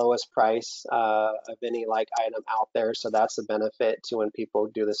have the lowest price of any like item out there, so that's the benefit to when people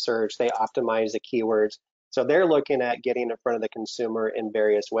do the search. They optimize the keywords, so they're looking at getting in front of the consumer in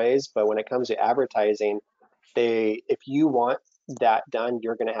various ways. But when it comes to advertising, if you want that done,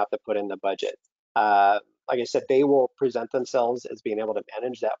 you're going to have to put in the budget. Uh, like I said, they will present themselves as being able to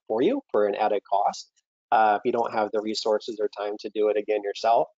manage that for you for an added cost if you don't have the resources or time to do it again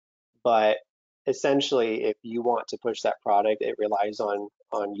yourself. But essentially, if you want to push that product, it relies on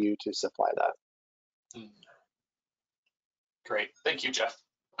you to supply that. Hmm. Great, thank you, Jeff.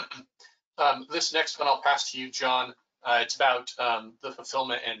 This next one I'll pass to you, John. It's about the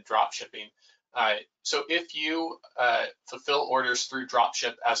fulfillment and drop shipping. So if you fulfill orders through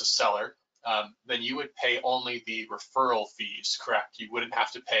dropship as a seller, then you would pay only the referral fees, correct? You wouldn't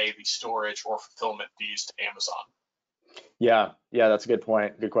have to pay the storage or fulfillment fees to Amazon. Yeah, that's a good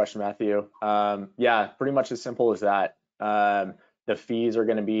point. Good question, Matthew. Yeah, pretty much as simple as that. The fees are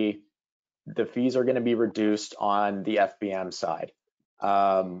going to be reduced on the FBM side.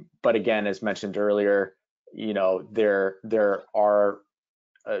 But again, as mentioned earlier, you know, there are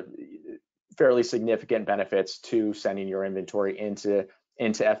fairly significant benefits to sending your inventory into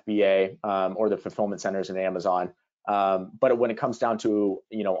FBA or the fulfillment centers in Amazon. But when it comes down to,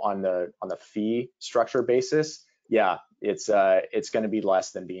 you know, on the fee structure basis, yeah, it's going to be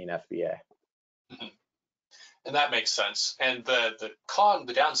less than being FBA. Mm-hmm. And that makes sense. And the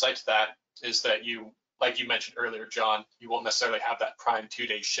downside to that is that you, like you mentioned earlier, John, you won't necessarily have that prime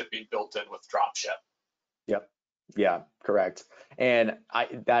 2-day shipping built in with dropship. Yep. Yeah, correct. And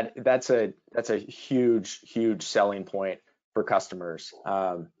that's a huge selling point for customers.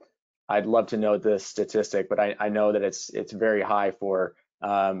 I'd love to know the statistic, but I know that it's very high for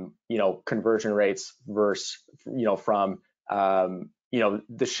you know, conversion rates versus, you know, from you know,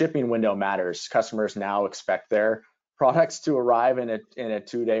 the shipping window matters. Customers now expect their products to arrive in a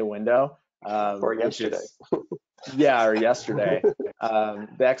 2-day window, Or yesterday. or yesterday.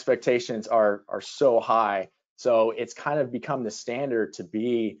 The expectations are so high, so it's kind of become the standard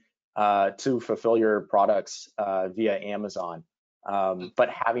to fulfill your products via Amazon. But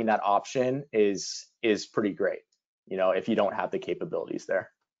having that option is pretty great, you know, if you don't have the capabilities there.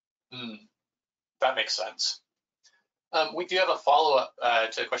 Mm, that makes sense. We do have a follow-up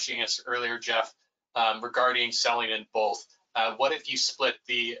to a question you answered earlier, Jeff, regarding selling in both. What if you split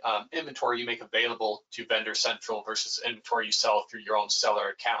the inventory you make available to Vendor Central versus inventory you sell through your own seller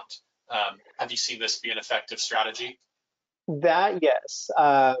account? Have you seen this be an effective strategy? That, yes.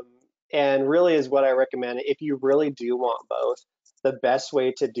 And really is what I recommend. If you really do want both, the best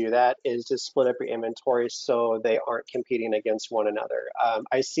way to do that is to split up your inventory so they aren't competing against one another.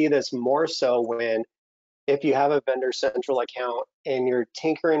 I see this more so when if you have a vendor central account and you're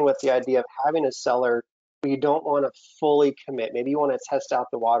tinkering with the idea of having a seller, but you don't want to fully commit. Maybe you want to test out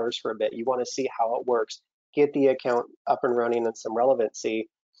the waters for a bit. You want to see how it works, get the account up and running and some relevancy.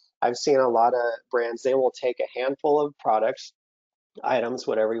 I've seen a lot of brands, they will take a handful of products, items,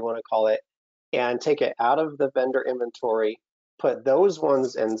 whatever you want to call it, and take it out of the vendor inventory, put those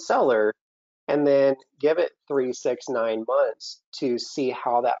ones in seller, and then give it 3, 6, 9 months to see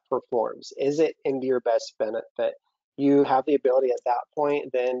how that performs. Is it into your best benefit? you have the ability at that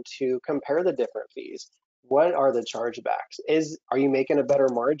point then to compare the different fees. What are the chargebacks? Are you making a better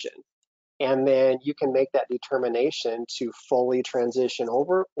margin? And then you can make that determination to fully transition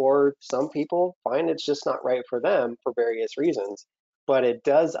over, or some people find it's just not right for them for various reasons. But it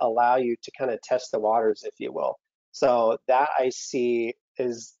does allow you to kind of test the waters, if you will. So that I see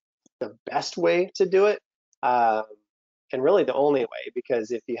is the best way to do it, um, and really the only way, because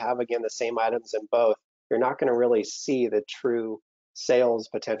if you have, again, the same items in both, you're not going to really see the true sales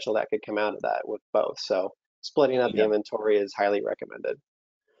potential that could come out of that with both. So splitting up the Yeah. inventory is highly recommended.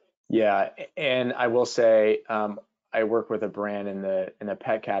 Yeah, and I will say I work with a brand in the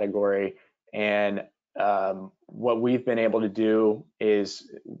pet category, and what we've been able to do is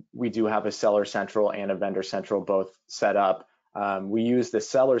we do have a seller central and a vendor central both set up. We use the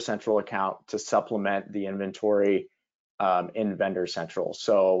seller central account to supplement the inventory in vendor central.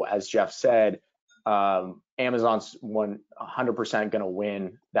 So as Jeff said, Amazon's 100% going to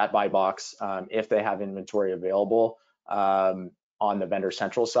win that buy box if they have inventory available. On the vendor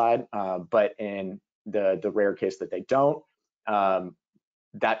central side, but in the rare case that they don't,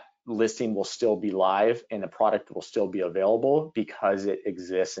 that listing will still be live and the product will still be available because it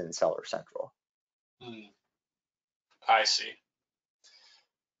exists in seller central. I see.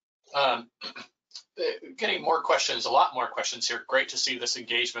 Getting more questions, a lot more questions here. Great to see this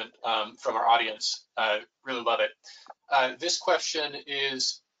engagement from our audience. Really love it. This question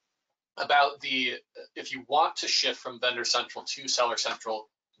is about if you want to shift from vendor central to seller central,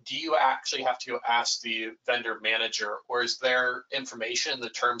 do you actually have to go ask the vendor manager, or is there information in the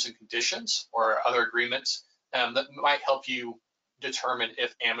terms and conditions or other agreements that might help you determine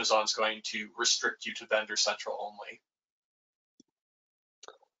if Amazon's going to restrict you to vendor central only?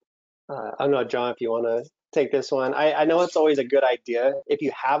 I don't know, John, if you want to take this one. I know it's always a good idea if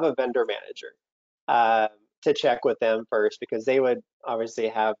you have a vendor manager uh, to check with them first, because they would obviously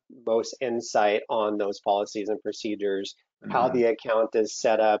have most insight on those policies and procedures, how Mhm. the account is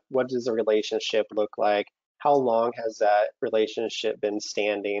set up, what does the relationship look like, how long has that relationship been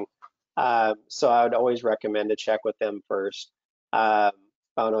standing. So I would always recommend to check with them first. Um,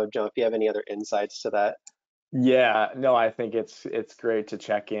 I don't know, John, if you have any other insights to that. Yeah, no, I think it's great to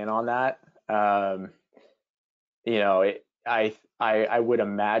check in on that. Um, I would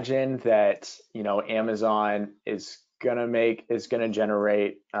imagine that Amazon is gonna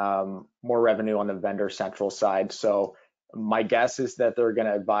generate more revenue on the vendor central side. So my guess is that they're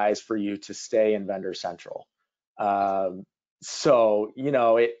gonna advise for you to stay in vendor central. Um, so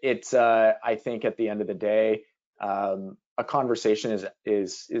it's I think at the end of the day, a conversation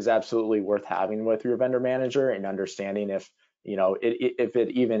is absolutely worth having with your vendor manager and understanding if it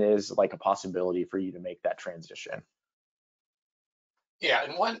even is like a possibility for you to make that transition. Yeah,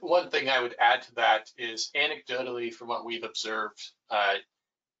 and one thing I would add to that is anecdotally, from what we've observed,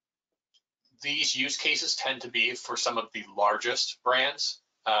 these use cases tend to be for some of the largest brands.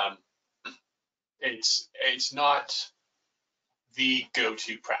 Um, it's not the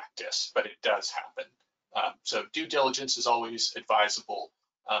go-to practice, but it does happen. So due diligence is always advisable,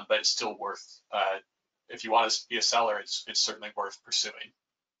 but it's still worth. If you want to be a seller, it's certainly worth pursuing.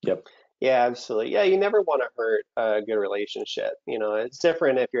 Yep. Yeah, absolutely. Yeah, you never want to hurt a good relationship. It's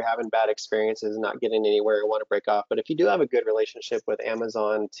different if you're having bad experiences and not getting anywhere and want to break off. But if you do have a good relationship with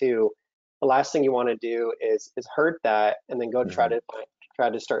Amazon too, the last thing you want to do is hurt that and then go Mhm. try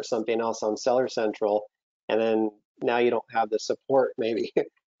to start something else on Seller Central, and then now you don't have the support maybe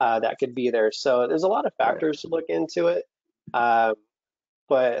that could be there. So there's a lot of Right. factors to look into it. Um,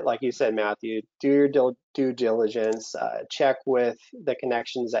 but like you said, Matthew, do your due diligence, check with the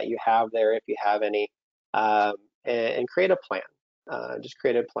connections that you have there if you have any, um, and create a plan. Just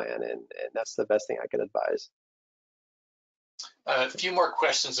create a plan, and that's the best thing I could advise. A few more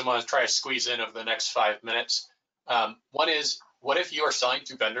questions I want to try to squeeze in over the next 5 minutes. One is, what if you are selling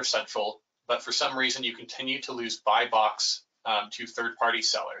through Vendor Central, but for some reason you continue to lose buy box to third-party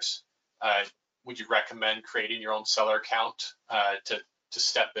sellers? Would you recommend creating your own seller account to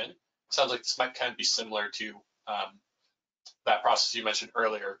step in? Sounds like this might kind of be similar to that process you mentioned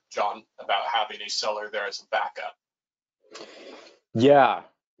earlier, John, about having a seller there as a backup. Yeah.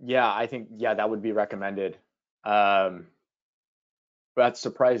 Yeah. I think, yeah, that would be recommended. Um, that's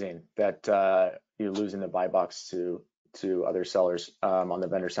surprising that you're losing the buy box to other sellers on the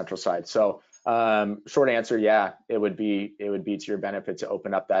vendor central side. So short answer, yeah, it would be to your benefit to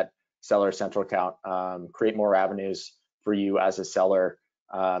open up that seller central account, create more avenues for you as a seller,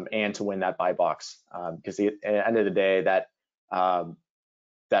 and to win that buy box. Because at the end of the day, um,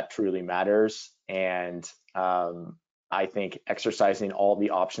 that truly matters. And I think exercising all the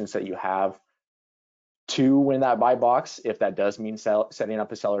options that you have to win that buy box, if that does mean setting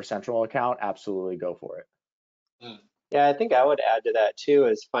up a Seller Central account, absolutely go for it. Mm, Yeah, I think I would add to that too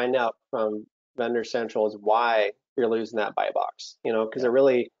is find out from Vendor Central is why you're losing that buy box, because it Yeah.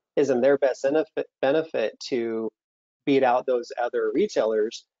 really is in their best benefit to beat out those other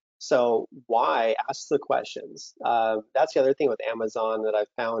retailers. So why? Ask the questions. That's the other thing with Amazon that I've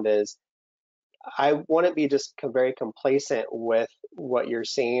found is I wouldn't be just very complacent with what you're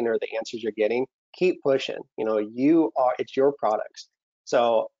seeing or the answers you're getting. Keep pushing. It's your products.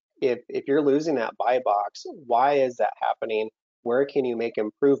 So if you're losing that buy box, why is that happening? Where can you make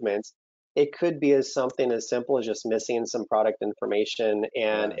improvements? It could be as something as simple as just missing some product information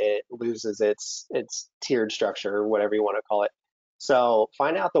and Yeah. it loses its tiered structure or whatever you want to call it. So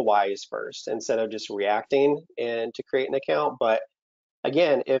find out the whys first instead of just reacting and to create an account. But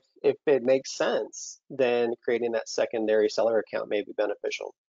again, if it makes sense, then creating that secondary seller account may be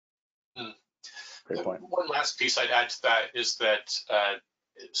beneficial. mm. Great point. One last piece I'd add to that is that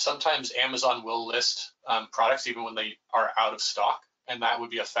sometimes Amazon will list products even when they are out of stock, and that would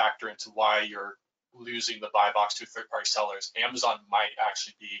be a factor into why you're losing the buy box to third-party sellers. Amazon might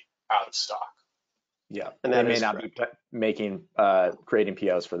actually be out of stock. Yeah, And they that may is not be correct. making creating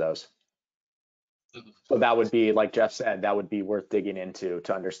POs for those. Mhm. So that would be, like Jeff said, that would be worth digging into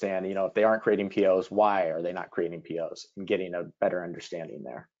to understand, if they aren't creating POs, why are they not creating POs, and getting a better understanding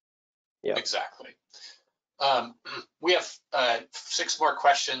there. Yeah. Exactly. We have 6 more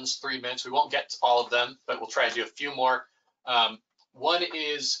questions, 3 minutes. We won't get to all of them, but we'll try to do a few more. One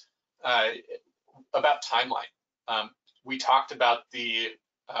is uh, about timeline. We talked about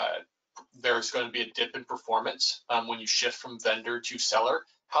there's going to be a dip in performance when you shift from vendor to seller.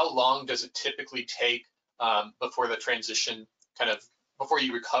 How long does it typically take before the transition before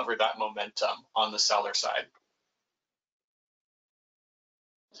you recover that momentum on the seller side?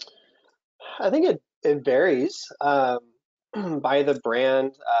 I think it varies by the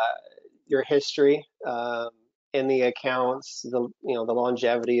brand, your history in the accounts, the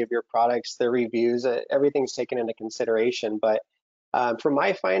longevity of your products, the reviews, everything's taken into consideration. But from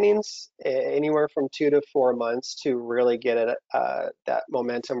my findings, anywhere from 2 to 4 months to really get that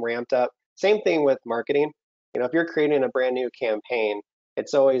momentum ramped up. Same thing with marketing. If you're creating a brand new campaign,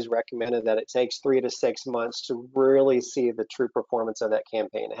 it's always recommended that it takes 3 to 6 months to really see the true performance of that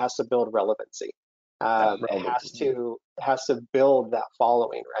campaign. It has to build relevancy. Yeah, It relevant. has to build that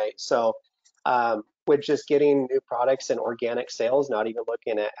following, right? So with just getting new products and organic sales, not even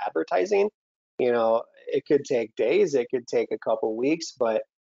looking at advertising, it could take days, it could take a couple weeks, but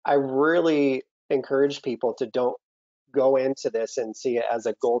I really encourage people to don't go into this and see it as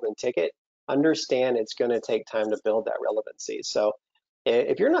a golden ticket. Understand it's going to take time to build that relevancy. So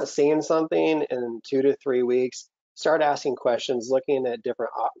if you're not seeing something in 2 to 3 weeks, start asking questions, looking at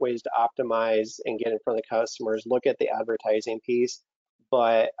different ways to optimize and get in front of the customers, look at the advertising piece.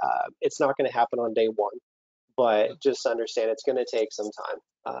 But it's not going to happen on day one. But just understand it's going to take some time.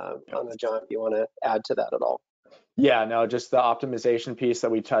 I don't know, John, if you want to add to that at all. Yeah, no, just the optimization piece that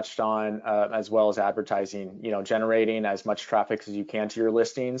we touched on, as well as advertising, generating as much traffic as you can to your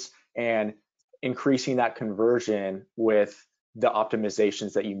listings and increasing that conversion with the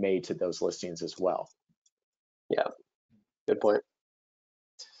optimizations that you made to those listings as well. Yeah, good point.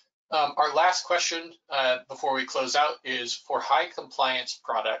 Our last question before we close out is for high compliance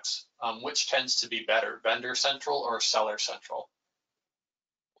products, which tends to be better, Vendor Central or Seller Central?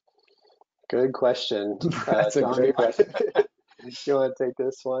 Good question. That's a John, do great question. you want to take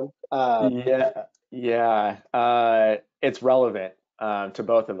this one? Yeah. It's relevant to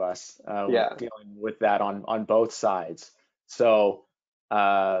both of us, Yeah, dealing with that on both sides. So,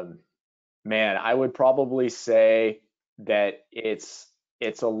 um, man, I would probably say that it's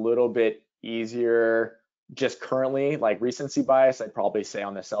a little bit easier just currently, like recency bias, I'd probably say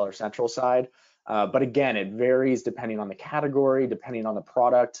on the Seller Central side. But again, it varies depending on the category, depending on the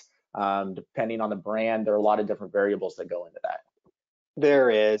product, depending on the brand. There are a lot of different variables that go into that. there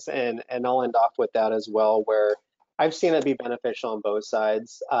is, and I'll end off with that as well, where I've seen it be beneficial on both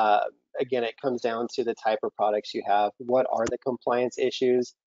sides. Again, it comes down to the type of products you have. What are the compliance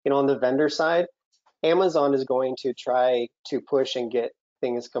issues? On the vendor side, Amazon is going to try to push and get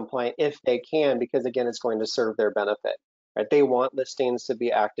things compliant if they can, because again, it's going to serve their benefit, right? They want listings to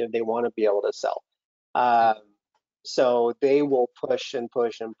be active. They want to be able to sell. Um, so they will push and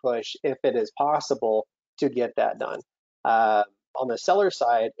push and push if it is possible to get that done. Uh, on the seller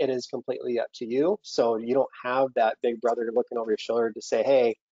side, it is completely up to you. So you don't have that big brother looking over your shoulder to say,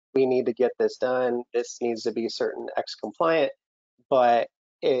 hey, we need to get this done. This needs to be certain X compliant, but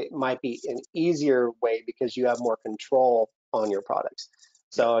it might be an easier way because you have more control on your products.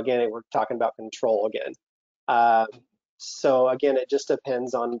 So again, we're talking about control again. Uh, so again, it just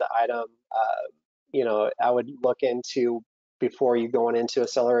depends on the item. You know, I would look into before you going into a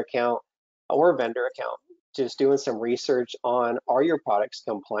seller account or vendor account, just doing some research on, are your products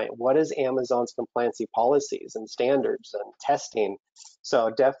compliant? What is Amazon's compliancy policies and standards and testing?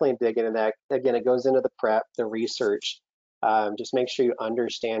 So definitely dig into that. Again, it goes into the prep, the research. Just make sure you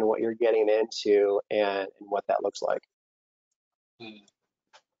understand what you're getting into and what that looks like. Hmm.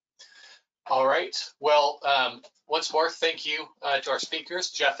 All right. Well, once more, thank you to our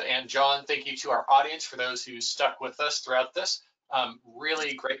speakers, Jeff and John. Thank you to our audience for those who stuck with us throughout this.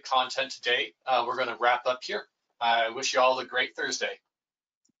 Really great content today. We're going to wrap up here. I wish you all a great Thursday.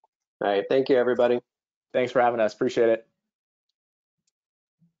 All right. Thank you, everybody. Thanks for having us. Appreciate it.